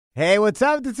Hey, what's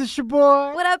up? This is your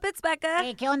boy. What up? It's Becca.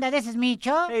 Hey, ¿qué onda? This is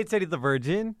Micho. Hey, it's Eddie the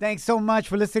Virgin. Thanks so much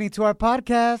for listening to our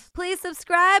podcast. Please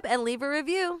subscribe and leave a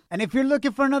review. And if you're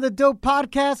looking for another dope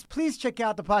podcast, please check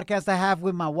out the podcast I have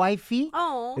with my wifey.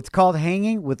 Oh. It's called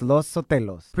Hanging with Los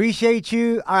Sotelos. Appreciate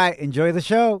you. All right, enjoy the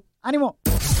show. Ánimo.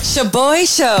 Shaboy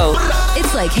Show.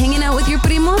 It's like hanging out with your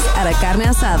primos at a carne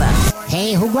asada.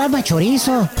 Hey, who got my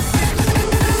chorizo?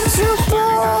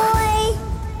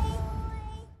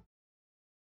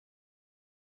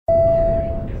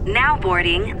 Now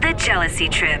boarding the jealousy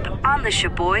trip on the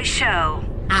Shaboy Show.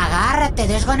 Agárrate,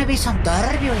 there's gonna be some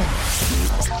turbulence.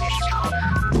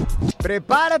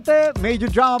 Prepárate. Major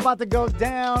drama about to go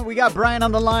down. We got Brian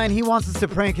on the line. He wants us to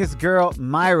prank his girl,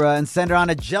 Myra, and send her on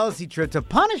a jealousy trip to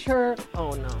punish her.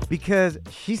 Oh, no. Because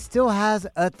she still has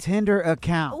a Tinder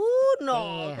account. Ooh,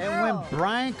 no. And when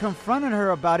Brian confronted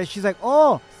her about it, she's like,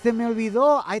 oh, se me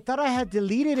olvidó. I thought I had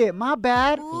deleted it. My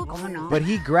bad. But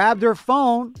he grabbed her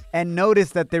phone and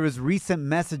noticed that there was recent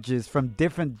messages from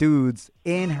different dudes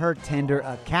in her Tinder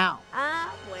account.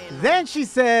 Then she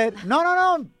said,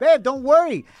 no, babe, don't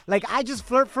worry. Like, I just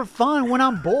flirt for fun when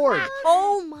I'm bored.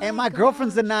 Oh, my And my God.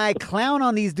 girlfriends and I clown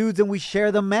on these dudes and we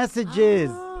share the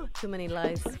messages. Oh, too many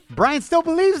lies. Brian still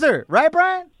believes her. Right,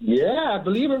 Brian? Yeah, I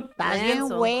believe her. Estás bien,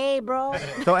 güey, bro.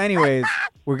 So anyways,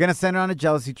 we're going to send her on a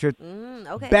jealousy trip.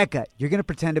 Okay. Becca, you're going to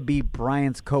pretend to be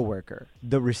Brian's coworker,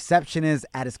 the receptionist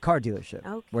at his car dealership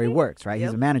where he works, right? He's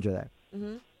Yep. a manager there.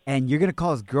 And you're going to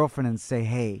call his girlfriend and say,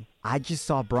 hey, I just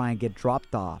saw Brian get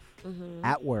dropped off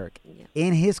at work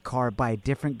in his car by a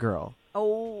different girl.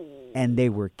 Oh. And they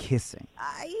were kissing.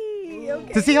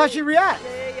 Okay. To see how she reacts.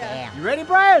 Damn. You ready,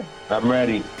 Brian? I'm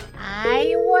ready.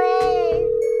 Ay,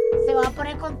 güey. Se va a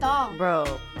poner con todo. Bro.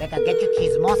 Becca, get your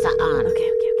chismosa on. Okay.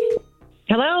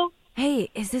 Hello?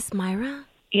 Hey, is this Myra?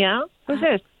 Yeah? Who's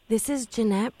this? This is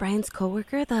Jeanette, Brian's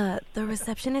coworker, the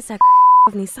receptionist at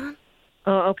of Nissan.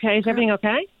 Oh, okay. Is everything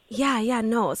okay? Yeah,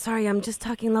 no, sorry, I'm just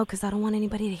talking low because I don't want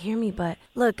anybody to hear me, but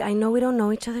look, I know we don't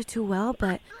know each other too well,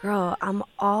 but girl, I'm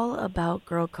all about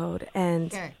girl code,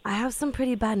 and I have some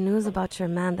pretty bad news about your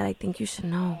man that I think you should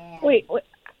know. Wait.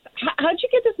 How'd you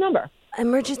get this number?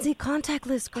 Emergency contact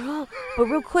list, girl. But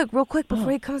real quick,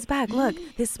 before he comes back, look,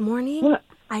 this morning, What?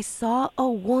 I saw a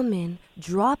woman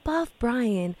drop off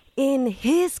Brian in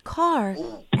his car,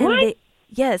 and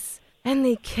and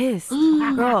they kissed,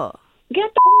 girl. Get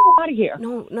the out of here.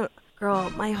 No, girl,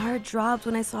 my heart dropped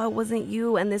when I saw it wasn't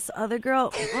you and this other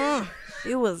girl.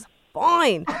 She was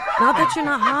fine. Not that you're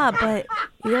not hot, but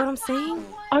you know what I'm saying?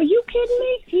 Are you kidding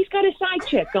me? He's got a side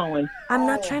chick going. I'm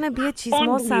not trying to be a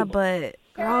chismosa, but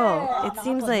girl, it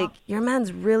seems like your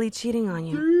man's really cheating on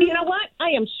you. You know what? I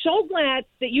am so glad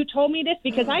that you told me this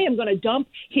because I am going to dump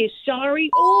his sorry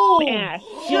ass.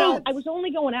 You know, I was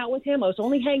only going out with him. I was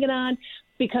only hanging on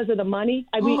because of the money.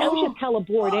 I mean, I was just hella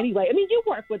bored anyway. I mean, you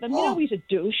work with him. You know he's a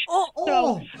douche.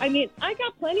 So, I mean, I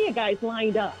got plenty of guys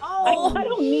lined up. I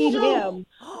don't need him.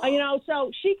 You know,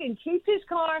 so she can keep his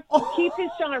car, keep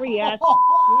his sorry ass.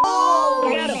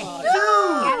 Forget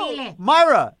about it.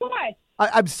 Myra. What?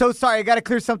 I'm so sorry. I got to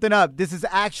clear something up. This is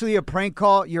actually a prank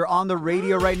call. You're on the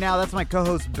radio right now. That's my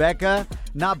co-host, Becca,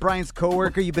 not Brian's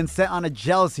coworker. You've been sent on a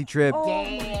jealousy trip.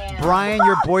 Brian,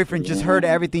 your boyfriend, just heard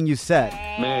everything you said.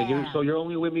 Man, you're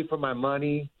only with me for my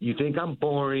money. You think I'm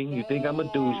boring. You think I'm a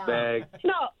douchebag.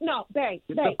 No, babe.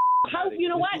 How, you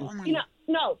know what?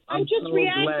 No, I'm just so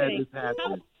reacting. glad this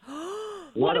happened.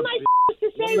 What am I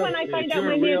supposed to say when I find out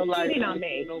my man's cheating on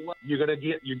me? You know what? You're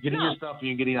getting your stuff and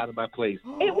you're getting out of my place.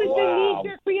 It was a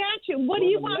knee-jerk reaction. What do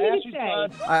you want me to say?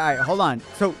 All right, hold on.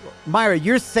 So, Myra,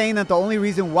 you're saying that the only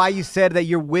reason why you said that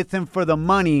you're with him for the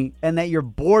money and that you're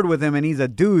bored with him and he's a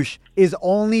douche is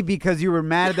only because you were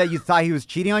mad that you thought he was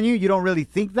cheating on you? You don't really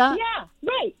think that? Yeah,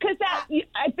 right. Because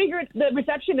I figured the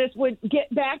receptionist would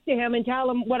get back to him and tell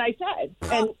him what I said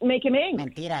and make him angry.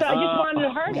 Mentiras. So I just wanted to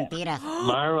hurt him. Mentiras.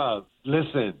 Myra,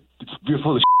 listen. You're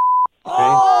full of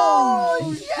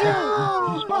Oh,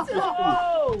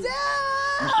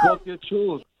 You spoke your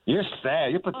truth. You're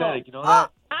sad. You're pathetic. You know that?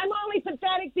 I'm only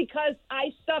pathetic because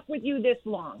I stuck with you this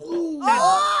long. No,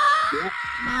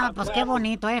 pues qué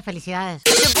bonito, felicidades.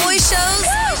 Shaboy Shows.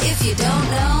 If you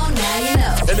don't know, now you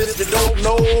know. And if you don't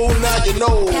know, now you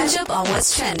know. Catch up on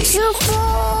what's trending.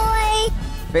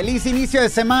 Feliz inicio de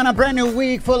semana, brand new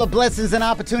week, full of blessings and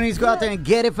opportunities. Go out there and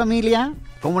get it, familia.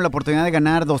 Como la oportunidad de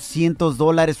ganar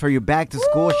 $200 for your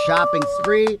back-to-school shopping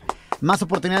spree. Más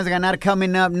oportunidades de ganar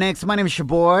coming up next. My name is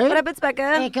Shaboy. What up, it's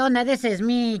Becca. Hey, ¿qué onda? This is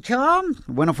Micho.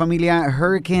 Bueno, familia,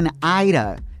 Hurricane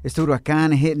Ida Este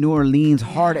huracán hit New Orleans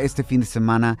hard este fin de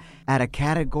semana at a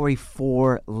Category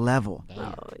 4 level.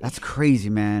 That's crazy,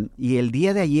 man. Y el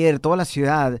día de ayer, toda la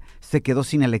ciudad se quedó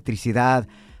sin electricidad.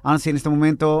 Honestly, en este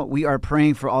momento, we are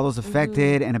praying for all those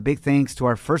affected, and a big thanks to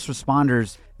our first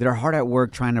responders that are hard at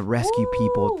work trying to rescue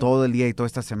people todo el día y toda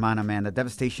esta semana, man. The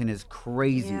devastation is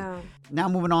crazy. Yeah. Now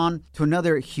moving on to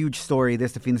another huge story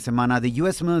this fin de semana. The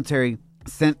U.S. military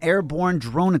sent airborne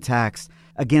drone attacks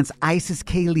against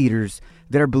ISIS-K leaders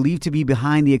that are believed to be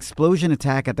behind the explosion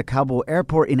attack at the Kabul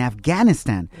airport in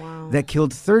Afghanistan that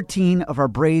killed 13 of our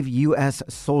brave U.S.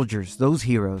 soldiers, those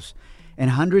heroes,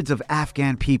 and hundreds of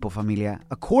Afghan people, familia.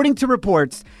 According to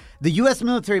reports, the U.S.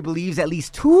 military believes at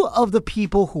least 2 of the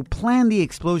people who planned the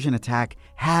explosion attack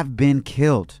have been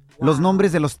killed. Los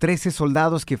nombres de los 13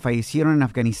 soldados que fallecieron en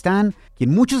Afganistán, que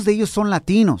muchos de ellos son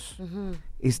latinos,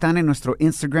 están en nuestro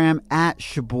Instagram at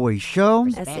Shaboy Show.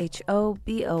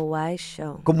 SHOBOY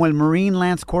Show. Como el Marine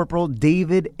Lance Corporal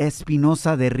David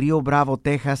Espinosa de Rio Bravo,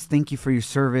 Texas. Thank you for your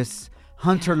service.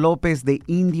 Hunter Lopez de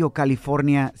Indio,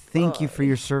 California. Thank you for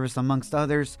your service, amongst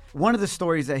others. One of the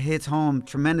stories that hits home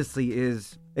tremendously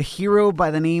is a hero by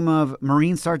the name of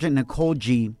Marine Sergeant Nicole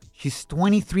G. She's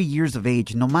 23 years of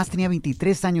age. Nomás tenía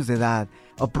 23 años de edad.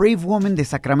 A brave woman de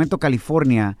Sacramento,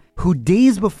 California, who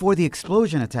days before the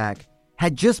explosion attack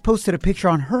had just posted a picture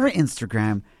on her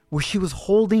Instagram where she was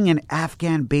holding an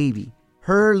Afghan baby.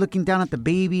 Her looking down at the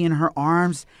baby in her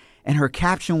arms, and her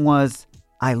caption was,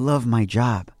 "I love my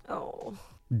job." Oh.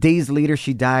 Days later,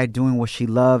 she died doing what she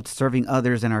loved, serving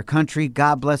others in our country.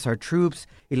 God bless our troops.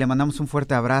 Y le mandamos un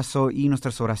fuerte abrazo y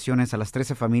nuestras oraciones a las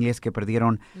 13 familias que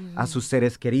perdieron a sus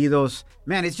seres queridos.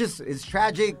 Man, it's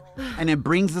tragic, and it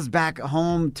brings us back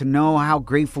home to know how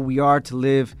grateful we are to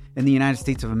live in the United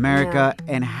States of America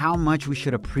and how much we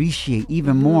should appreciate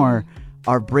even more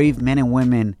our brave men and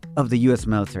women of the U.S.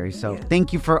 military. So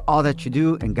thank you for all that you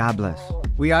do, and God bless.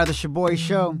 We are the Shaboy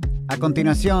Show. A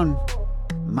continuación,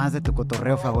 más de tu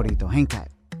cotorreo favorito. Hang tight.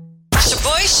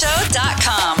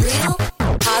 ShaboyShow.com. Real,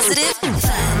 positive,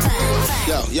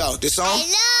 fun. Yo, this song?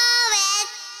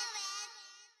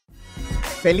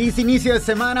 Feliz inicio de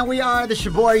semana. We are the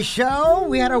Shaboy Show.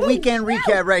 We had our weekend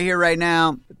recap right here, right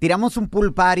now. Tiramos un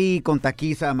pool party con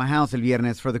taquiza at my house el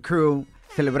viernes for the crew,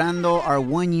 celebrando our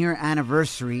 1-year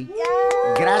anniversary.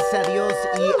 Gracias a Dios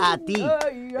y a ti.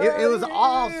 It was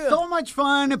all so much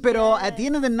fun, pero at the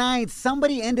end of the night,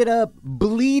 somebody ended up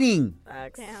bleeding.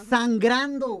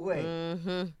 Sangrando,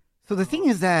 güey. So the thing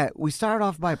is that we started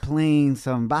off by playing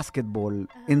some basketball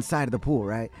inside the pool,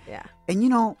 right? Yeah. And you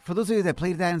know, for those of you that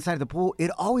played that inside the pool, it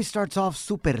always starts off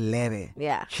super leve.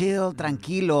 Yeah. Chill,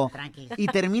 tranquilo. Y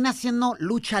termina siendo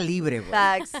lucha libre, güey.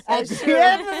 Facts. At the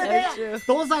end of the day,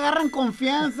 todos agarran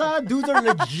confianza. Dudes are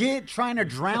legit trying to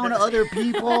drown other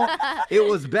people. It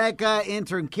was Becca,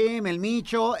 intern Kim, El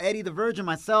Micho, Eddie the Virgin,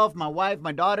 myself, my wife,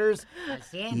 my daughters.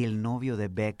 Y el novio de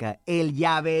Becca, el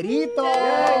Llaverito.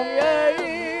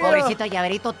 Pobrecito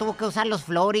Llaverito tuvo que usar los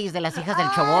floris de las hijas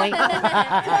del Choboy.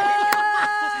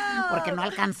 Porque no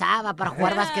alcanzaba para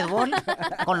jugar básquetbol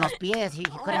con los pies. He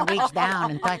couldn't reach down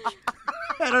and touch.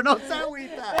 Pero no se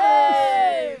agüita.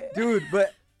 Dude,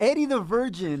 but Eddie the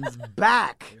Virgin's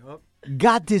back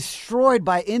got destroyed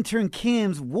by intern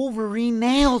Kim's Wolverine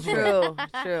nails, güey.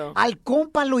 True. Al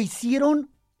compa lo hicieron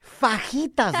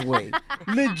fajitas, güey.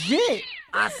 Legit.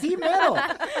 Así mero.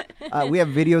 We have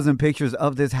videos and pictures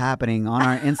of this happening on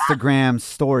our Instagram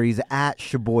stories at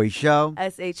Shaboy Show.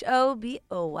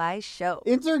 SHOBOY Show.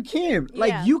 Intern Kim,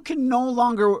 like you can no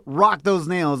longer rock those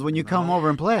nails when you come over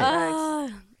and play.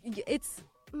 It's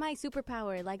my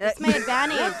superpower. Like, it's my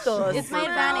advantage. It's my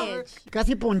advantage.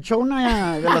 Casi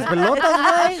ponchona de las pelotas,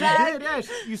 güey. She did, yeah.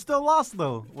 You still lost,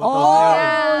 though.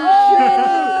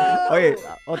 Oye,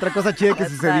 otra cosa chida que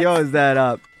sucedió is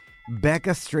that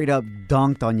Becca straight up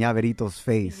dunked on Llaverito's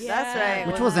face. That's right.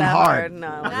 Which wasn't hard. No.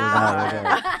 It was not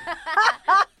hard.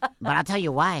 But I'll tell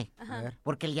you why.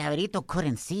 Porque el Llaverito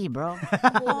couldn't see, bro.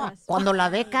 Cuando la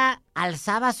Becca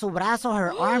alzaba su brazo,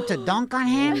 her arm, to dunk on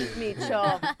him,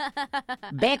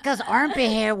 Becca's armpit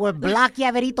hair would block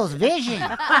Llaverito's vision.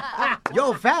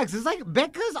 Yo, facts. It's like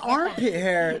Becca's armpit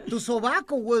hair, tu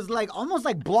sobaco was like almost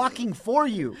like blocking for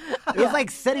you. It was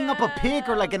like setting up a pick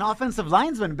or like an offensive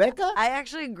linesman, Becca. I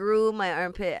actually grew my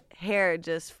armpit hair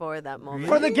just for that moment.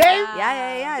 For the game?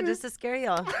 Yeah. Just to scare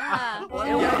y'all.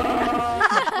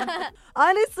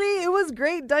 Honestly, it was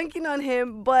great dunking on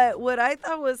him, but what I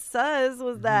thought was sus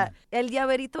was that El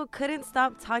Llaverito couldn't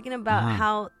stop talking about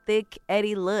how thick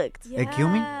Eddie looked. It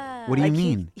killed me? What do you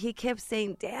mean? He kept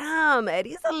saying, damn,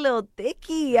 Eddie's a little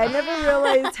thicky. I never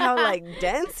realized how, like,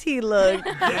 dense he looked.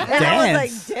 And I was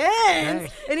like,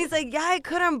 dense? And he's like, yeah, I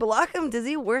couldn't block him. Does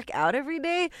he work out every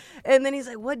day? And then he's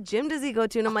like, what gym does he go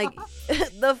to? And I'm like,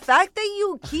 the fact that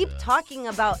you keep talking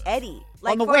about Eddie.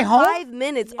 Like, on the for way home? 5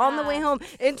 minutes on the way home.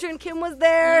 Intern Kim was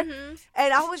there. And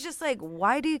I was just like,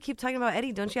 why do you keep talking about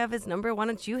Eddie? Don't you have his number? Why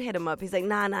don't you hit him up? He's like,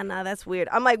 nah, that's weird.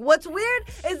 I'm like, what's weird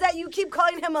is that you keep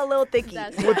calling him a little thicky.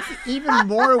 What's even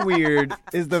more weird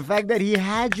is the fact that he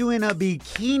had you in a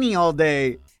bikini all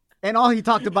day. And all he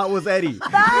talked about was Eddie.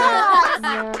 Facts!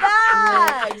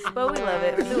 But we love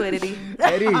it. Fluidity.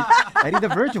 Eddie the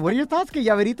Virgin. What are your thoughts? Que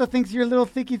Llaverito thinks you're a little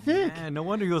thick. Man, no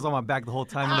wonder he was on my back the whole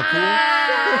time in the pool.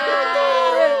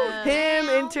 Him,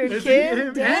 Intern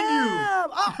Kim. Damn.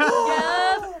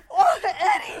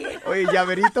 Eddie. Wait,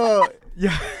 Llaverito.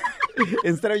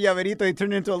 Instead of Llaverito, he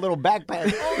turned into a little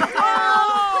backpack.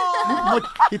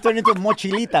 He turned into a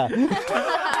mochilita.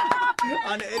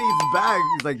 On Eddie's back.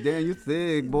 He's like, damn, you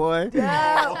thick, boy.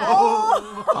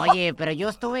 Oye, pero yo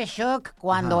estuve shock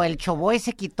cuando el Choboy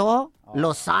se quitó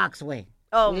los socks, güey.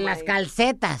 Las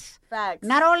calcetas. Facts.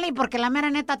 Not only porque la mera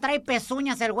neta trae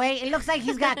pezuñas el güey. It looks like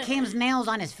he's got Kim's nails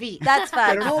on his feet. That's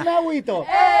facts. Pero no me agüito.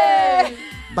 Hey.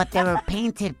 But they were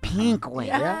painted pink, güey.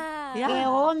 Yeah. ¿Qué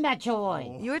onda,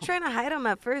 Choboy? You were trying to hide him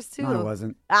at first, too. No, I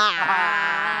wasn't.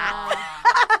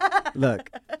 Look,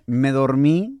 me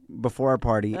dormí before our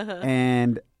party,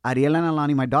 and Ariela and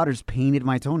Alani, my daughters, painted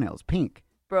my toenails pink.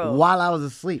 Bro. While I was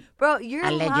asleep. Bro, you're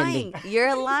Allegedly. lying.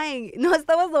 You're lying. No,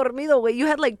 estabas dormido, güey. You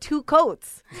had like 2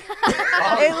 coats.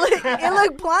 It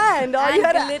looked planned. All you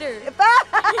had glitter.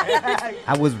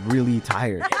 I was really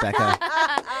tired, Becca.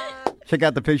 Check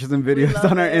out the pictures and videos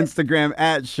on our Instagram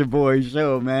at Shaboy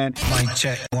Show, man. Mic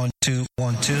check. 1, 2,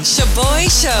 1, 2. Shaboy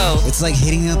Show. It's like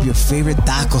hitting up your favorite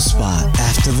taco spot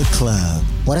after the club.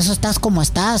 Por eso estás como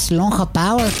estás, Lonja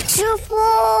Power.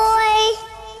 Shaboy.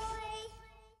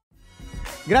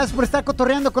 Gracias por estar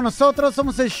cotorreando con nosotros.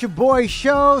 Somos el Shaboy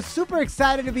Show. Super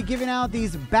excited to be giving out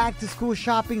these back-to-school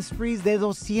shopping sprees de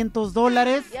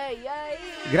 $200.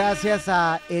 Gracias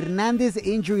a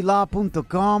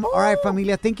HernandezInjuryLaw.com. All right,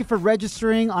 familia, thank you for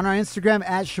registering on our Instagram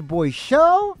at Shaboy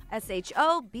Show.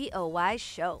 SHOBOY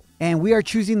Show. And we are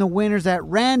choosing the winners at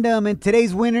random. And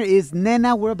today's winner is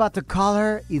Nena. We're about to call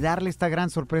her y darle esta gran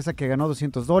sorpresa que ganó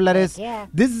 $200. Yeah.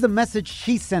 This is the message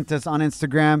she sent us on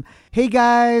Instagram. Hey,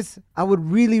 guys, I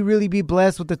would really be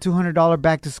blessed with the $200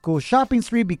 back-to-school shopping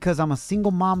spree because I'm a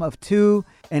single mom of 2.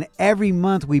 And every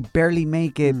month we barely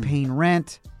make it paying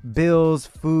rent, bills,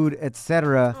 food,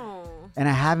 etc. And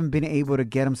I haven't been able to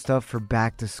get them stuff for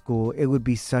back to school. It would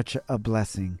be such a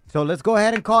blessing. So let's go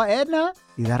ahead and call Edna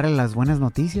y darle las buenas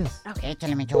noticias.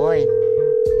 Échale, mi Choboy.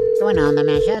 Qué buena onda,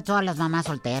 man. Shout out to todas las mamás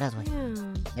solteras, güey.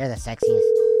 They're the sexiest.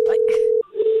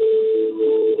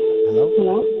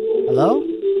 Hello? Hello?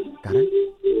 Got it?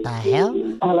 The hell?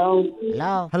 Hello.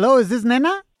 Hello? Hello, is this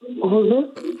Nena?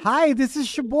 Who's this? Hi, this is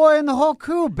Shaboy and the whole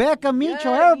crew. Becca, Micho,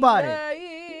 everybody.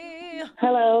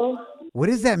 Hello. What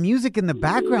is that music in the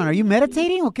background? Are you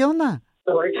meditating o qué onda?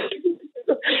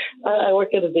 I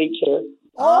work at a daycare.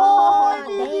 Oh,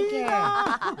 daycare.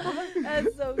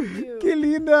 That's so cute. Qué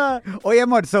linda. Oye,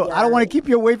 amor, so I don't want to keep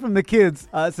you away from the kids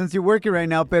since you're working right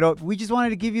now, pero we just wanted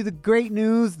to give you the great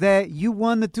news that you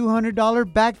won the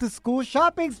 $200 back-to-school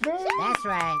shopping spree. That's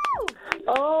right.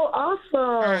 Oh,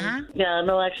 awesome. Yeah,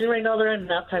 no, actually right now they're in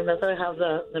nap time. That's why I have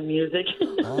the music.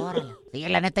 Órale. Sí,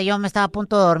 la neta, yo me estaba a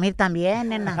punto de dormir también,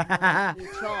 nena.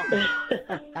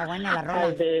 Está buena la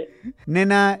rola.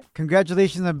 Nena,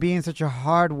 congratulations on being such a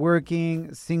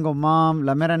hard-working single mom.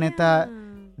 La mera neta,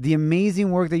 the amazing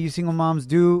work that you single moms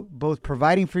do, both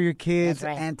providing for your kids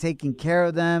and taking care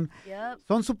of them. Yep.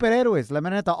 Son superhéroes. La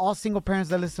mera neta, all single parents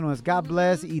that listen to us, God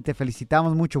bless y te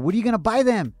felicitamos mucho. What are you going to buy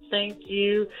them? Thank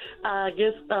you. I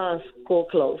guess school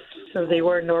clothes. Since they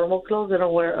wear normal clothes, they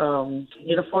don't wear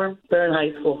uniform. They're in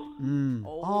high school.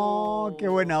 Oh, qué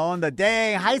buena onda.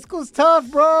 Dang, high school's tough,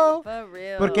 bro. For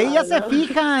real. Porque ellas se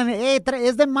fijan,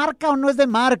 ¿es de marca o no es de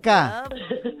marca?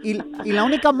 Y la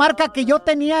única marca que yo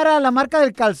tenía era la marca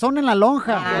del calzón en la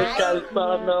lonja. El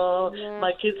calzón, no.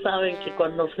 My kids saben que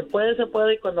cuando se puede,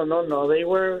 y cuando no. They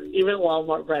wear even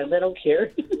Walmart brand. They don't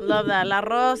care. Love that. El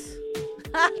arroz.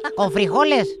 ¿Con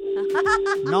frijoles?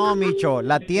 No, Micho,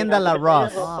 la tienda La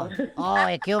Ross. Oh,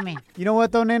 it killed me. You know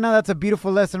what, though, Nena? That's a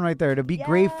beautiful lesson right there. To be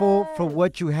grateful for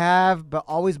what you have, but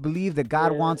always believe that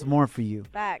God wants more for you.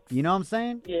 Facts. You know what I'm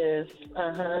saying? Yes.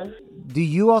 Do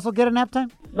you also get a nap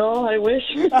time? No, I wish.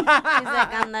 She's like,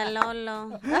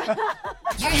 andalolo.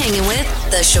 You're hanging with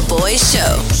The Shaboy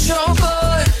Show.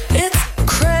 Shaboy, it's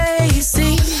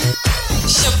crazy.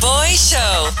 Shaboy. Shaboy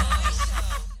Show.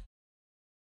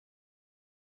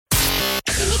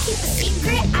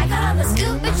 I got all the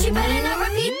scoop, but you better not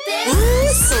repeat this. Ooh,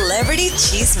 Celebrity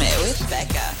Cheesemate with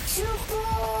Becca.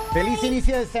 Feliz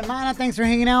inicio de semana. Thanks for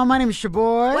hanging out. My name is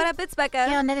Shaboy. What up, it's Becca.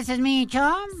 ¿Qué onda? This is me,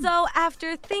 Chom. So,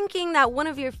 after thinking that one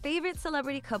of your favorite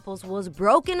celebrity couples was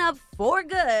broken up for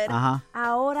good,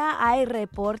 ahora hay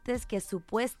reportes que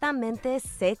supuestamente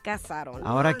se casaron.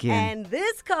 ¿Ahora quién? And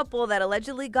this couple that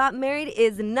allegedly got married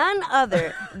is none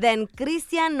other than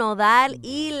Cristian Nodal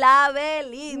y la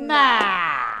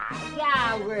Belinda.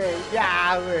 Ya, güey.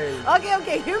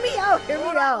 Okay, hear me out.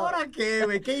 ¿Ahora qué,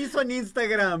 güey? ¿Qué hizo en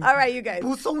Instagram? All right, you guys.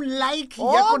 Puso un like y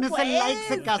ya con ese like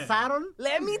se casaron.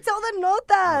 Let me tell the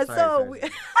nota.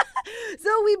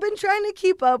 So we've been trying to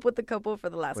keep up with the couple for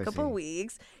the last couple of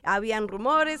weeks. Habían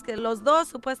rumores que los dos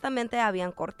supuestamente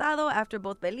habían cortado after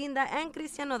both Belinda and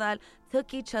Cristian Nodal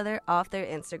took each other off their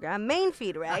Instagram main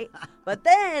feed, right? But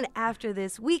then, after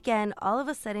this weekend, all of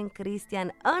a sudden,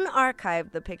 Cristian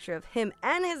unarchived the picture of him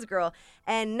and his girl.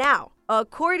 And now,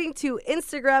 according to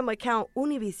Instagram account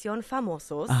Univision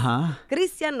Famosos,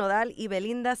 Cristian Nodal y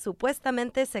Belinda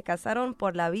supuestamente se casaron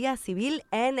por la vía civil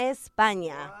en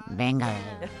España. Venga.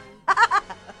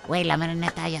 Güey, la mera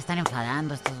neta, ya están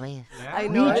enfadando estos güeyes. I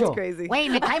know, it's crazy. Güey,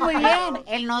 me cae muy bien.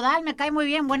 El Nodal me cae muy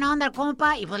bien. Buena onda el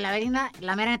compa. Y pues la Belinda,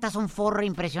 la mera neta es un forro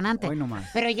impresionante. Hoy nomás.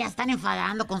 Pero ya están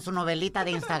enfadando con su novelita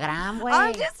de Instagram, güey.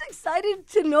 I'm just excited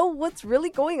to know what's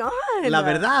really going on. La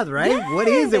verdad, right? Yes. What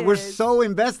is it? We're so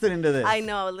invested into this. I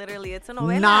know, literally. It's a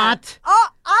novela. Not. Oh,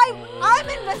 I'm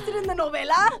invested in the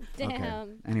novela. Damn. Okay.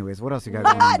 Anyways, what else you got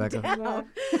going on, Becca?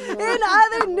 In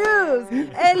other news,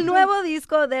 el nuevo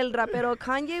disco del rapero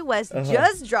Kanye West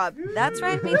just dropped. That's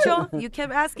right, Micho. You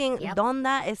kept asking,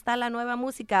 ¿Dónde está la nueva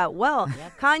música? Well,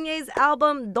 Kanye's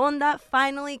album, Donda,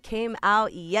 finally came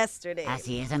out yesterday.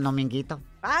 Así es, el dominguito.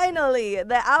 Finally,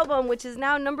 the album, which is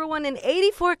now #1 in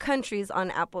 84 countries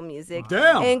on Apple Music,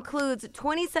 includes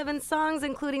 27 songs,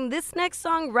 including this next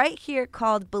song right here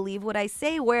called Believe What I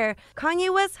Say, where Kanye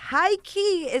West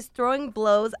high-key is throwing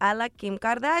blows a la Kim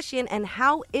Kardashian and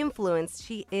how influenced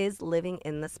she is living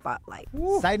in the spotlight.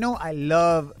 Side note, I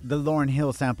love the Lauryn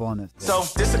Hill sample on this. So,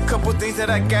 there's a couple things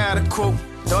that I gotta quote.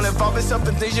 Don't involve yourself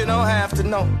in things you don't have to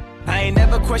know. I ain't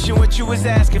never question what you was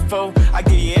asking for. I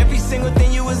give you every single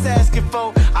thing you was asking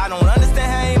for. I don't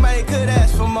understand how anybody could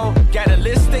ask for more. Got a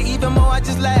list of even more, I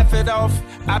just laugh it off.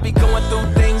 I be going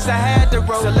through things I had to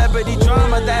roll. Celebrity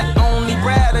drama that only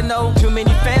Brad to know. Too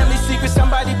many family secrets,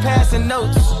 somebody passing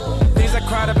notes. Things I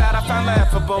cried about, I found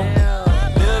laughable.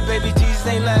 Little baby Jesus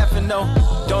ain't laughing, no.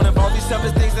 Don't involve yourself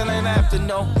in things that ain't have to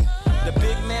know. The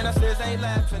big man upstairs ain't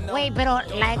laughing, no. Wait, pero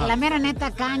la mera neta,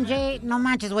 Kanye, no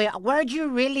manches, güey. Weren't you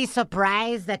really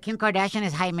surprised that Kim Kardashian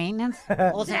is high maintenance?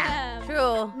 O sea,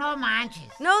 true. No manches.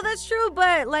 No, that's true,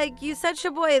 but like you said,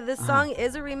 Shaboy, this song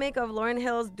is a remake of Lauryn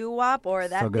Hill's Doo-Wop or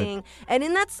That Thing. And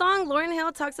in that song, Lauryn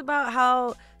Hill talks about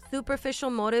how superficial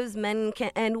motives men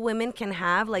and women can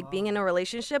have, like being in a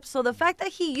relationship. So the fact that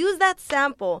he used that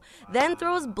sample, then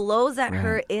throws blows at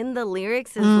her in the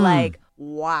lyrics is like,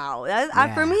 wow.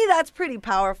 For me, that's pretty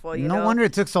powerful, you know? No wonder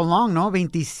it took so long, ¿no?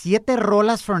 27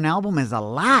 rolas for an album is a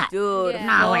lot. Dude.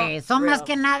 No, güey. Son más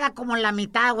que nada como la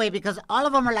mitad, güey, because all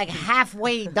of them are like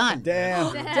halfway done.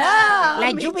 Damn.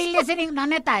 Like, you be listening, la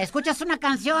neta, escuchas una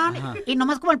canción y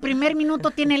nomás como el primer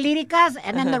minuto tiene líricas,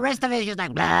 and then the rest of it is just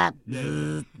like, blah,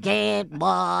 get,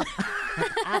 blah.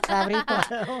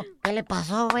 Cabrito. ¿Qué le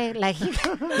pasó, güey? Like, he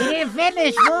didn't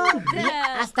finish, bro.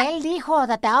 Hasta él dijo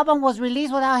that the album was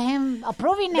released without him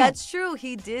approving it. That's true.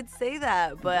 He did say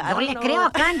that, but I don't know. No le creo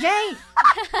a Kanye.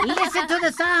 Listen to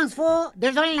the songs, fool.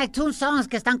 There's only like 2 songs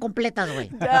que están completas, güey.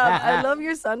 I love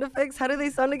your sound effects. How do they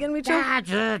sound again, Micho?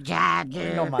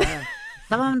 No, man.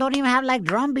 Some of them don't even have like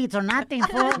drum beats or nothing,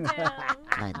 fool.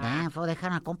 Like, damn, fool,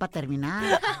 dejan al compa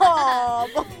terminar.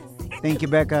 Thank you,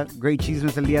 Becca. Great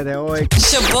chismes el día de hoy.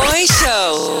 Shaboy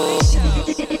Show.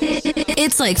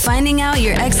 It's like finding out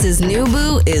your ex's new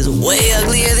boo is way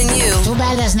uglier than you. Too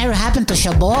bad that's never happened to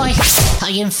Shaboy. How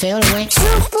you feel, güey?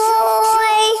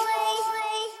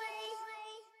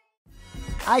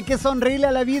 Hay que sonreírle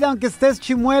a la vida aunque estés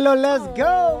chimuelo. Let's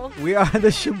go. We are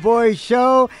the Shaboy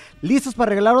Show. Listos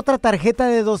para regalar otra tarjeta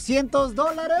de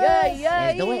 $200.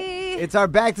 Let's do it. It's our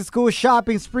back to school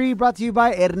shopping spree brought to you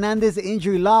by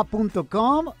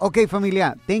HernandezInjuryLaw.com. Okay,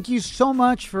 familia, thank you so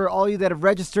much for all you that have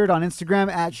registered on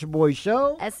Instagram at Shaboy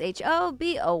Show.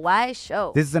 SHOBOY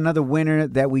Show. This is another winner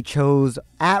that we chose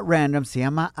at random. Se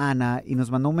llama Ana y nos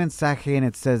mandó un mensaje and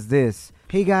it says this.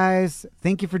 Hey guys,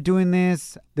 thank you for doing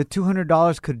this. The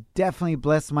 $200 could definitely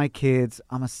bless my kids.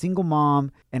 I'm a single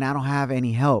mom and I don't have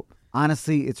any help.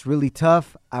 Honestly, it's really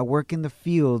tough. I work in the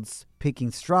fields picking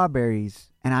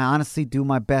strawberries, and I honestly do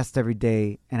my best every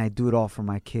day, and I do it all for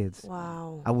my kids.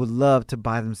 Wow. I would love to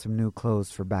buy them some new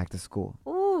clothes for back to school.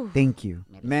 Thank you.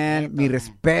 Man, mis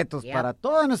respetos para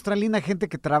toda nuestra linda gente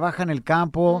que trabaja en el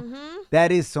campo.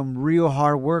 That is some real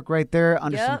hard work right there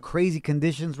under some crazy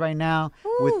conditions right now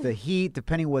with the heat,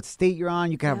 depending what state you're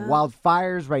on. You can have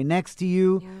wildfires right next to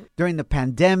you during the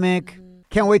pandemic.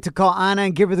 Can't wait to call Ana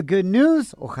and give her the good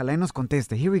news. Ojalá y nos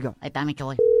conteste. Here we go. Ahí está, Micho,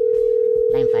 güey.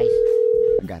 Line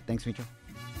 5. Okay, thanks, Micho.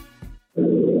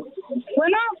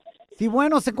 Bueno. Sí,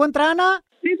 bueno, ¿se encuentra Ana?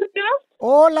 Sí, soy yo.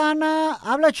 Hola, Ana.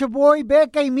 Habla Shoboy,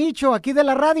 Becca y Micho, aquí de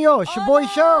la radio. Shoboy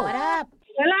Show. Hola,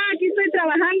 aquí estoy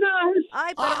trabajando.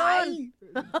 Ay,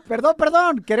 perdón.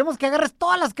 Perdón. Queremos que agarres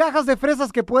todas las cajas de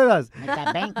fresas que puedas.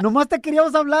 Nomás te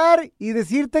queríamos hablar y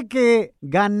decirte que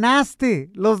ganaste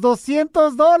los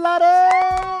 $200.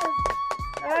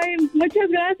 Ay, muchas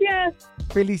gracias.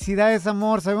 Felicidades,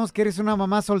 amor. Sabemos que eres una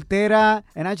mamá soltera.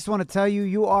 And I just want to tell you,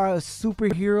 you are a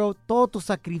superhero. Todo tu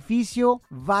sacrificio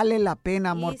vale la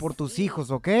pena, amor, por tus hijos,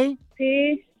 ¿ok?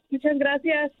 Sí, muchas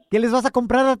gracias. ¿Qué les vas a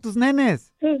comprar a tus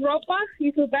nenes? Sus ropa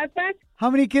y sus backpack. How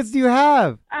many kids do you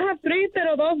have? I have 3,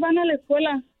 pero 2 van a la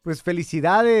escuela. Pues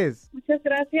felicidades. Muchas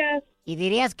gracias. ¿Y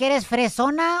dirías que eres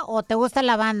fresona o te gusta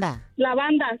la banda? La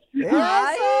banda. ¡Eso!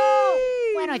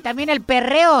 Bueno, y también el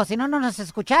perreo, si no, no nos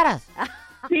escucharas.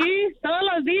 Sí, todos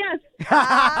los días.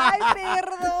 Ay,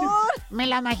 perdón. Me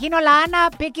la imagino la Ana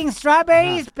picking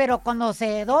strawberries, pero cuando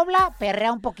se dobla,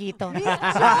 perrea un poquito. Sí,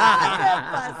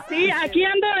 aquí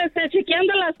ando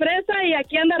chequeando las fresas y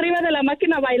aquí ando arriba de la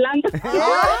máquina bailando.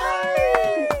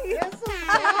 ¡Ay! ¡Eso!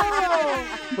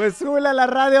 Pues súbele a la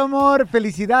radio, amor.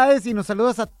 Felicidades y nos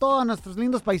saludas a todos nuestros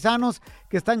lindos paisanos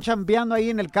que están chambeando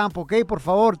ahí en el campo, ¿ok? Por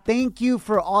favor, thank you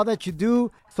for all that you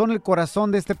do. Son el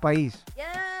corazón de este país.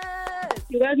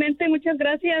 Igualmente, muchas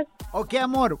gracias. Ok,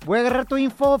 amor, voy a agarrar tu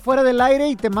info fuera del aire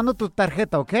y te mando tu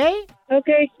tarjeta, ¿ok? Ok,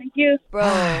 thank you. Bro.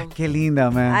 Qué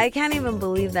linda, man. I can't even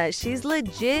believe that. She's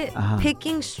legit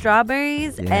picking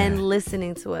strawberries and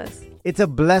listening to us. It's a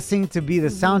blessing to be the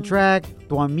soundtrack,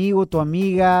 tu amigo, tu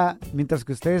amiga, mientras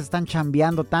que ustedes están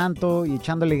chambeando tanto y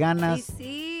echándole ganas.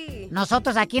 Sí.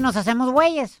 Nosotros aquí nos hacemos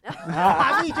güeyes.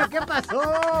 Bicho, ¿qué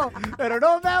pasó? Pero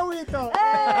no me agüito.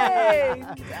 Hey.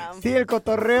 Sí, el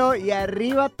cotorreo y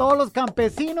arriba todos los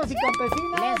campesinos y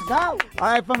campesinas. Let's go.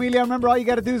 All right, familia, remember all you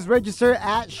gotta do is register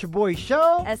at Shoboy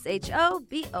Show.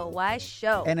 SHOBOY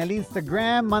Show. En el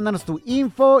Instagram, mándanos tu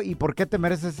info y por qué te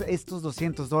mereces estos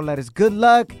 $200. Good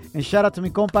luck. And shout out to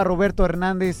mi compa Roberto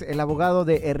Hernández, el abogado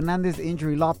de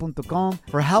HernandezInjuryLaw.com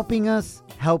for helping us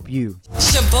help you.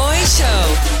 Shoboy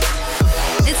Show.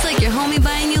 It's like your homie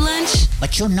buying you lunch.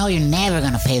 But you know you're never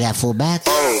gonna pay that fool back.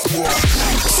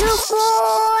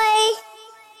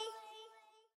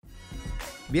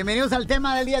 Bienvenidos al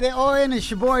tema del día de hoy en el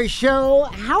Shoboy Show.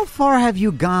 How far have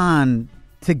you gone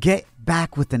to get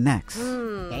back with the next?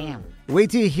 Damn. Wait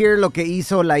till you hear lo que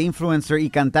hizo la influencer y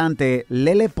cantante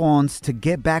Lele Pons to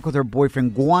get back with her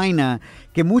boyfriend Guayna,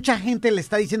 que mucha gente le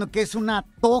está diciendo que es una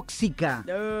tóxica.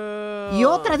 Y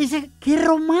otra dice que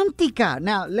romántica.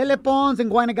 Now, Lele Pons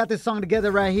and Guayna got this song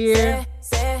together right here.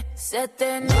 Se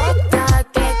te nota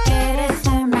que eres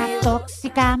una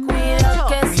tóxica.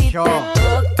 Micho.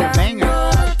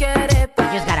 Venga. You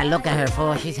just gotta look at her,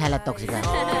 fool. She's hella tóxica.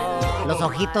 Los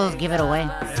ojitos give it away.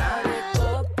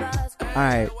 All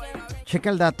right. Checa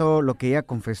el dato, lo que ella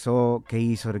confesó que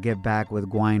hizo to get back with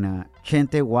Guayna.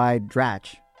 Chente White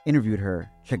Dratch interviewed her.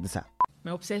 Check this out.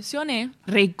 Me obsesioné,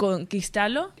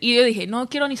 reconquistarlo. Y yo dije, no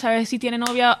quiero ni saber si tiene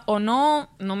novia o no,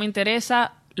 no me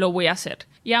interesa, lo voy a hacer.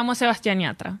 Llamo a Sebastián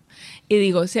Yatra y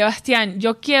digo, Sebastián,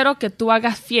 yo quiero que tú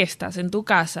hagas fiestas en tu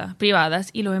casa,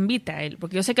 privadas, y lo invite a él,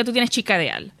 porque yo sé que tú tienes chica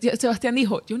ideal. Sebastián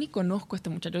dijo, yo ni conozco a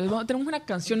este muchacho, tenemos una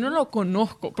canción, no lo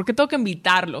conozco, ¿por qué tengo que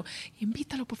invitarlo?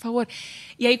 Invítalo, por favor.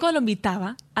 Y ahí cuando lo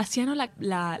invitaba, hacían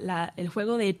el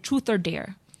juego de Truth or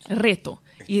Dare, el reto,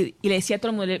 y le decía a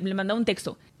todo el mundo, le mandaba un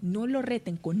texto, no lo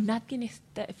reten con nadie en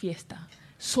esta fiesta,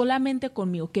 solamente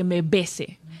conmigo, que me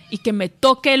bese y que me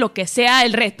toque lo que sea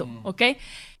el reto, ¿ok?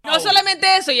 No solamente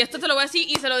eso, y esto te lo voy a decir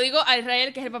y se lo digo a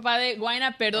Israel, que es el papá de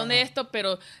Guayna, perdón de esto,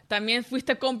 pero también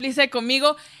fuiste cómplice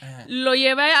conmigo. Lo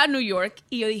llevé a New York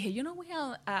y yo dije, yo no voy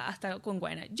a estar con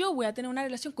Guayna, yo voy a tener una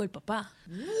relación con el papá.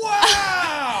 ¡Wow!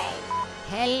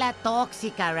 Hella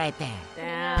tóxica right there.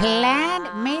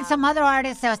 Made some other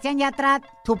artists, Sebastián Yatra,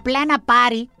 to plan a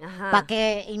party para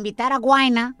que invitara a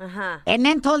Guayna, and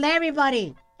then told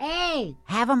everybody, hey,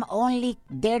 have them only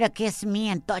dare to kiss me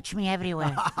and touch me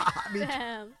everywhere.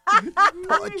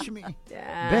 Touch me.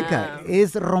 Becca,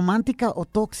 ¿es romántica o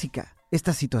tóxica?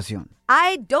 esta situación?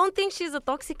 I don't think she's a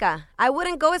tóxica. I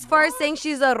wouldn't go as far as saying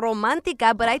she's a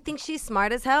romántica, but I think she's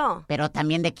smart as hell. Pero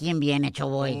también de quién viene,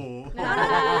 Choboy.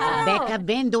 Becca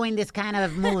been doing this kind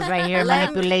of moves right here,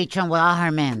 manipulation with all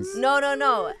her men. No.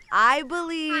 I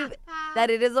believe that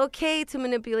it is okay to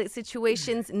manipulate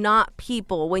situations, not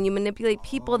people. When you manipulate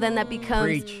people, then that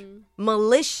becomes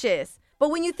malicious. But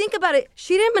when you think about it,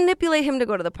 she didn't manipulate him to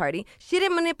go to the party. She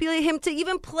didn't manipulate him to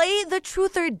even play the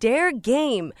truth or dare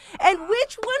game. And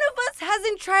which one of us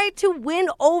hasn't tried to win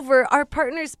over our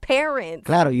partner's parents?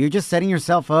 Claro, you're just setting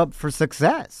yourself up for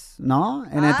success, no?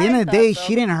 And at the end of the day,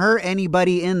 she didn't hurt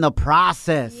anybody in the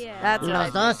process. Yeah.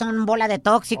 Los dos son bola de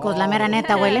tóxicos, la mera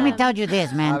neta, güey. Let me tell you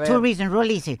this, man. 2 reasons, real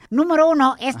easy. Número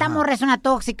uno, esta morra es una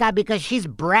tóxica because she's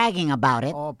bragging about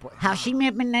it. How she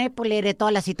manipulated toda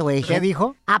la situation. ¿Qué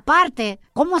dijo? Aparte,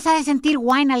 ¿cómo se ha de sentir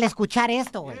Guayna al escuchar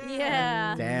esto, güey?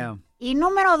 Yeah. Damn. Y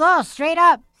número 2, straight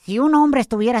up. Si un hombre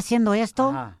estuviera haciendo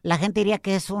esto, la gente diría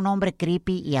que es un hombre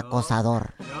creepy y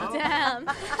acosador. Damn.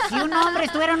 Si un hombre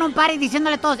estuviera en un party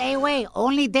diciéndole a todos, hey, güey,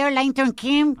 only there la intern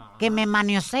Kim, que me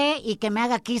manoseé y que me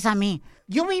haga kiss a mí.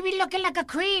 You may be looking like a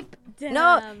creep. Damn.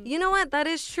 No, you know what? That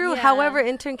is true. Yeah. However,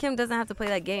 intern Kim doesn't have to play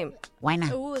that game.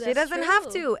 Buena. Ooh, She doesn't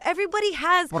have to. Everybody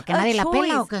has ¿Porque a nadie la choice.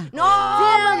 pela o qué? No,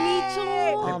 Micho.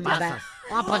 Oh, my God.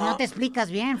 Oh, pues no te explicas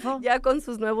bien, fo. Ya con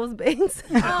sus nuevos bangs.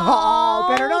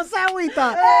 Oh, pero no se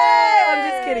agüita.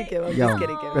 I'm just kidding, Kim. I'm just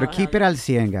kidding, Kim. Pero keep it al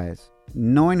 100, guys.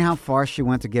 Knowing how far she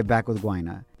went to get back with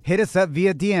Guayna, hit us up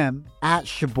via DM at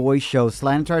Shaboy Show.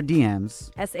 Slide into our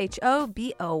DMs.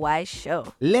 SHOBOY show.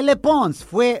 Lele Pons,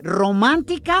 ¿fue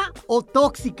romántica o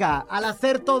tóxica al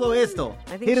hacer todo esto?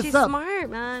 I think Hit us she's up. smart,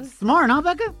 man. Smart, huh,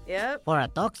 Becca? Yep. Por a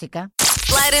tóxica.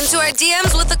 Slide into our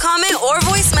DMs with a comment or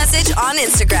voice message on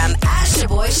Instagram at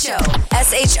Shaboy Show.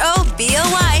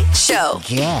 SHOBOY Show.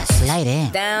 Yes, slide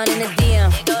in. Down in the DM.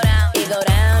 It go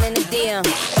down in the DM.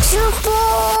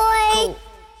 Shaboy.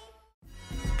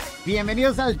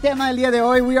 Bienvenidos al tema del día de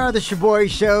hoy. We are the Shaboy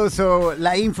Show. So,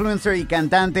 la influencer y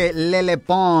cantante Lele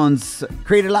Pons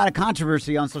created a lot of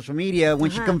controversy on social media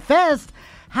when she confessed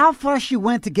how far she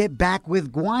went to get back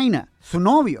with Guayna, su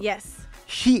novio. Yes.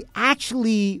 She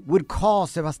actually would call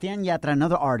Sebastián Yatra,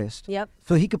 another artist,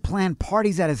 so he could plan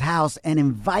parties at his house and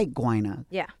invite Guayna.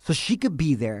 Yeah. So she could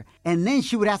be there. And then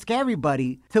she would ask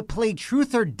everybody to play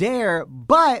Truth or Dare,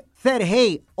 but said,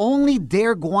 hey, only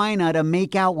dare Guayna to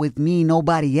make out with me,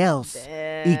 nobody else.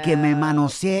 Y que me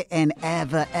manosee and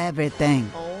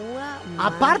everything.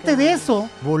 Aparte de eso,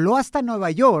 voló hasta Nueva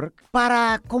York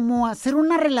para como hacer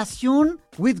una relación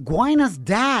with Guayna's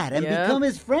dad and become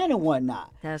his friend and whatnot.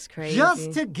 That's crazy.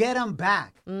 Just to get him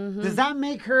back. Does that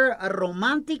make her a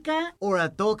romántica or a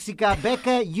tóxica?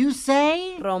 Becca, you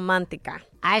say? Romántica.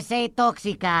 I say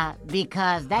tóxica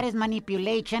because that is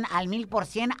manipulation al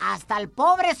 1000%. Hasta el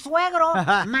pobre suegro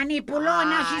manipuló.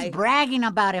 Now she's bragging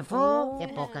about it, fool.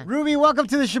 Qué poca. Ruby, welcome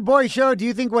to the Shaboy Show. Do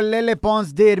you think what Lele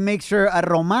Pons did makes her a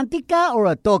romántica or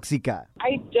a tóxica?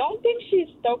 I don't think she's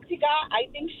tóxica. I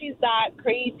think she's that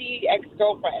crazy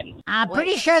ex-girlfriend. I'm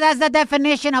pretty sure that's the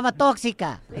definition of a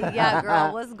tóxica. Yeah,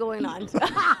 girl, what's going on?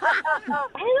 I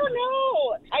don't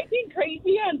know. I think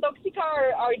crazy and tóxica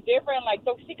are different. Like,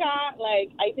 tóxica,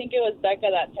 like, I think it was Becca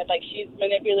that said, like, she's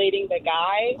manipulating the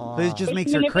guy. So it just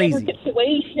makes She's her crazy. manipulating the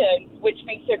situation, which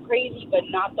makes her crazy, but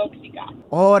not tóxica.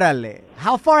 Órale.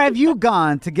 How far have you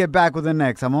gone to get back with an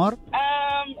ex, amor?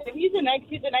 If he's an ex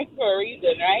for a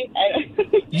reason, right?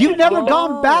 You've never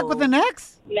gone back with an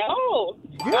ex? No.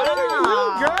 Good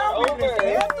girl.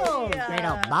 Straight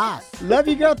up boss. Love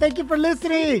you, girl. Thank you for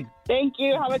listening. Thank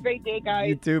you. Have a great day, guys.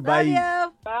 You too. Bye. Love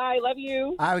you. Bye. Love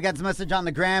you. All right, we got this message on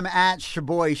the gram at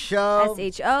Shaboy Show.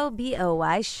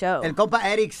 SHOBOY show. El compa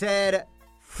Eric said,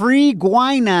 free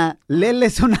Guayna, Lele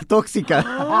es una tóxica.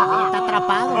 Está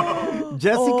atrapado.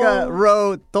 Jessica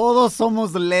wrote, todos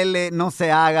somos Lele, no se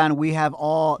hagan. We have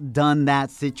all done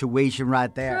that situation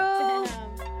right there.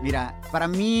 Mira, para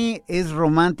mí es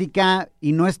romántica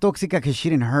y no es tóxica because she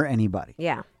didn't hurt anybody.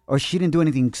 Yeah. Or she didn't do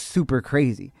anything super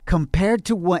crazy. Compared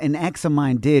to what an ex of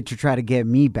mine did to try to get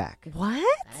me back. What?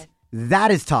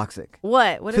 That is toxic.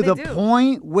 What? What to did the they do?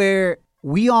 point where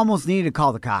we almost needed to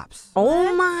call the cops.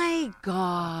 Oh my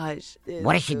gosh.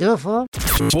 What did she do, fool?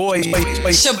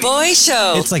 Shaboy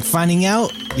Show. It's like finding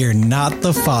out you're not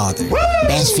the father.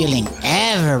 Best feeling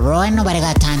ever, bro. Ain't nobody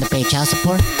got time to pay child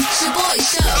support. Shaboy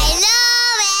Show.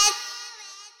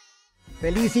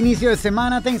 Feliz inicio de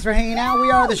semana. Thanks for hanging out. We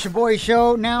are the Shaboy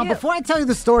Show. Now, before I tell you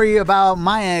the story about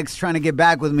my ex trying to get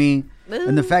back with me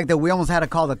and the fact that we almost had to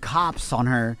call the cops on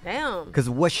her Damn. because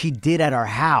of what she did at our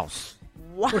house.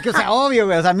 Porque, o sea, obvio,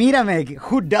 güey. O sea, mírame.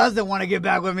 Who doesn't want to get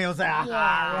back with me? O sea,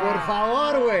 por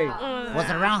favor, güey. ¿Was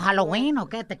it around Halloween o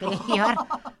qué? ¿Te querías llevar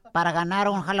para ganar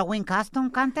un Halloween custom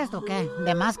contest o qué?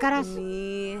 ¿De máscaras?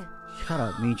 Shut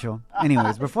up, Micho.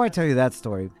 Anyways, before I tell you that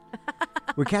story,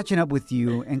 we're catching up with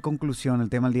you. En conclusión, el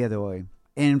tema del día de hoy.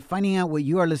 And finding out what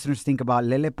you, our listeners, think about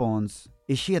Lele Pons.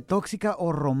 Is she a tóxica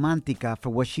or romántica for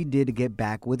what she did to get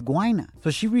back with Guayna? So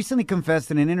she recently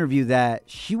confessed in an interview that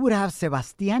she would have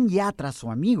Sebastián Yatra, su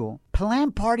amigo,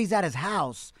 plan parties at his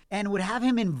house and would have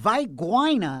him invite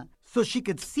Guayna so she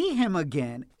could see him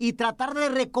again y tratar de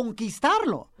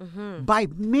reconquistarlo by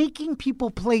making people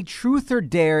play truth or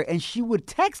dare, and she would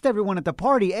text everyone at the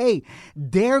party, hey,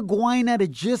 dare Guayna to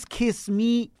just kiss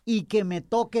me y que me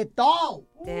toque todo.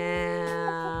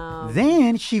 Damn.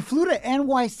 Then she flew to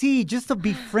NYC just to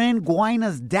befriend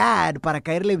Guayna's dad para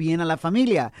caerle bien a la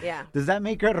familia. Yeah. Does that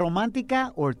make her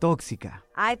romántica or tóxica?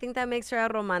 I think that makes her a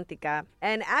romántica.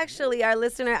 And actually, our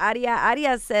listener,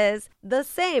 Aria says, the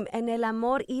same. En el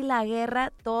amor y la guerra,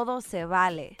 todo se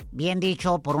vale. Bien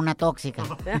dicho por una tóxica.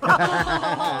 Es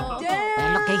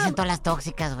lo que dicen todas las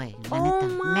tóxicas, güey.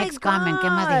 Next comment. ¿Qué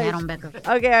más dijeron, Becca?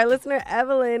 Okay, our listener,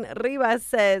 Evelyn Rivas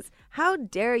says, how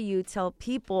dare you tell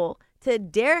people to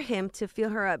dare him to feel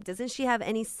her up? Doesn't she have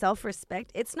any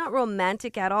self-respect? It's not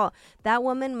romantic at all. That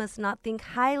woman must not think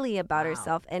highly about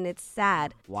herself, and it's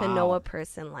sad to know a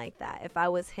person like that. If I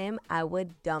was him, I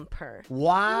would dump her.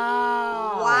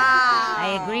 Wow.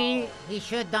 I agree. He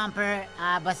should dump her.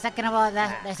 But second of all,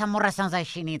 esa morra sounds like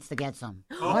she needs to get some.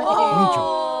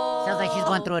 Sounds like she's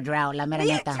going through a drought, la mera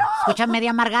neta. Escucha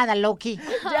media amargada, low-key.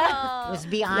 Let's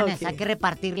be honest, hay que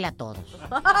repartirle a todos.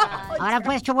 Ahora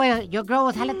pues, Choboy, your girl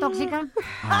was hella tóxica?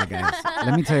 All right, guys.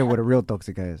 Let me tell you what a real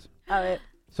tóxica is. A ver.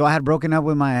 So I had broken up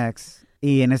with my ex.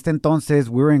 Y en este entonces,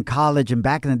 we were in college, and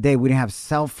back in the day, we didn't have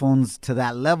cell phones to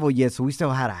that level yet, so we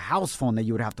still had a house phone that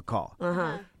you would have to call.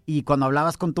 Y cuando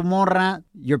hablabas con tu morra,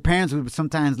 your parents would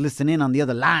sometimes listen in on the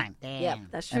other line. Yep,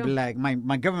 that's true. And be like,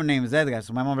 my government name is Edgar,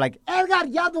 so my mom like, Edgar,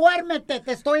 ya duérmete,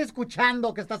 te estoy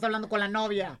escuchando que estás hablando con la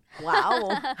novia.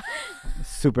 Wow.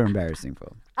 Super embarrassing,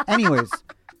 bro. Anyways,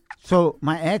 so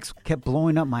my ex kept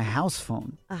blowing up my house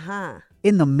phone.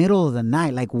 In the middle of the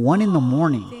night, like 1 in the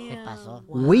morning.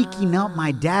 Waking up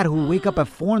my dad, who would wake up at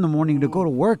 4 in the morning to go to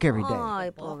work every day.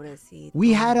 Ay, pobrecito.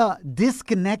 We had to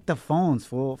disconnect the phones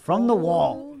from the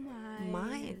wall.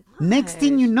 My Next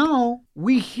thing you know,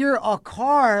 we hear a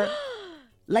car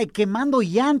like quemando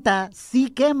llanta, sí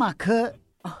quema cut,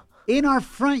 in our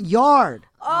front yard.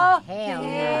 Oh, hell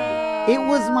no. It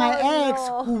was my ex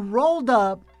who rolled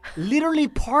up, literally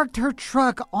parked her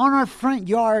truck on our front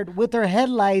yard with her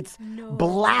headlights,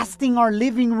 blasting our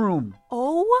living room.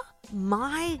 Oh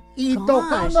my Y gosh.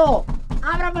 tocando,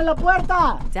 ábrame la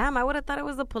puerta. Damn, I would have thought it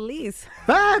was the police.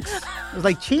 Facts. It was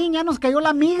like, ching, ya nos cayó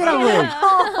la migra, güey.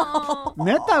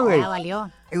 Neta, güey. Ya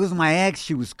valió. It was my ex.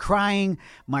 She was crying.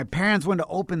 My parents went to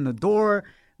open the door.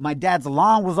 My dad's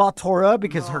lawn was all tore up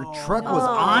because her truck was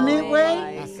on it,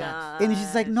 güey. And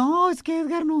she's like, no, es que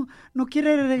Edgar no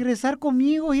quiere regresar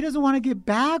conmigo. He doesn't want to get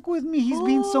back with me. He's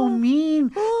being so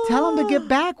mean. Tell him to get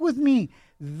back with me.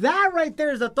 That right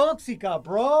there is a tóxica,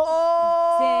 bro.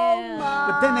 Damn.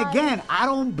 But then again, I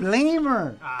don't blame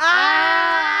her.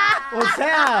 O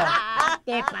sea,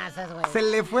 ¿Qué pasas, güey? se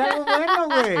le fue algo bueno,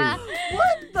 güey.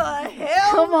 What the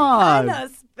hell? Come on. What kind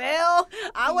of spell?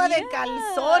 Agua de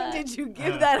calzón did you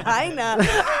give that Jaina?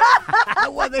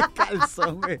 Agua de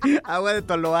calzón, güey. Agua de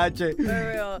toloache.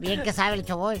 Bien que sabe el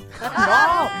Choboy.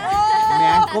 No. Me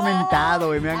han comentado,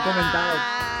 güey. Me han comentado.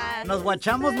 Nos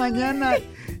guachamos mañana.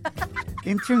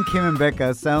 Intern Kim and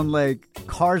Becca sound like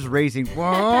cars racing.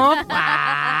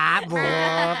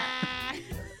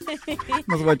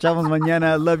 Nos guachamos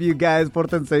mañana. Love you guys.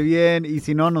 Pórtense bien. Y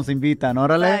si no, nos invitan.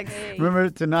 Órale. Remember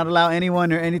to not allow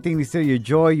anyone or anything to steal your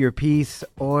joy, your peace,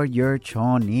 or your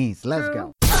chonis. Let's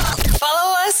go.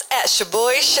 Follow us at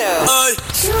Shaboy Show.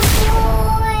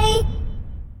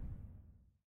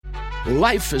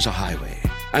 Life is a highway,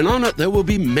 and on it there will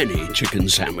be many chicken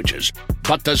sandwiches.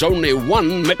 But there's only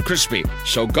one McCrispy.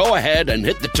 So go ahead and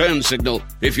hit the turn signal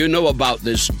if you know about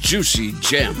this juicy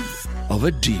gem of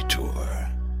a detour.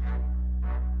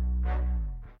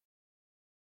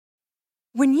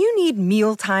 When you need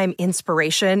mealtime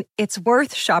inspiration, it's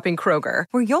worth shopping Kroger,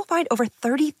 where you'll find over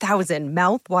 30,000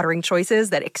 mouth-watering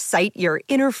choices that excite your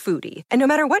inner foodie. And no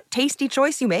matter what tasty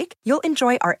choice you make, you'll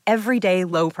enjoy our everyday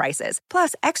low prices,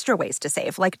 plus extra ways to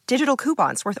save, like digital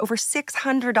coupons worth over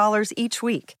 $600 each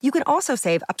week. You can also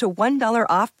save up to $1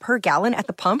 off per gallon at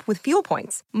the pump with fuel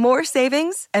points. More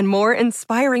savings and more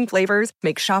inspiring flavors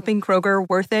make shopping Kroger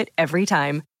worth it every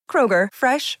time. Kroger,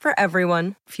 fresh for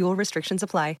everyone. Fuel restrictions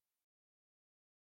apply.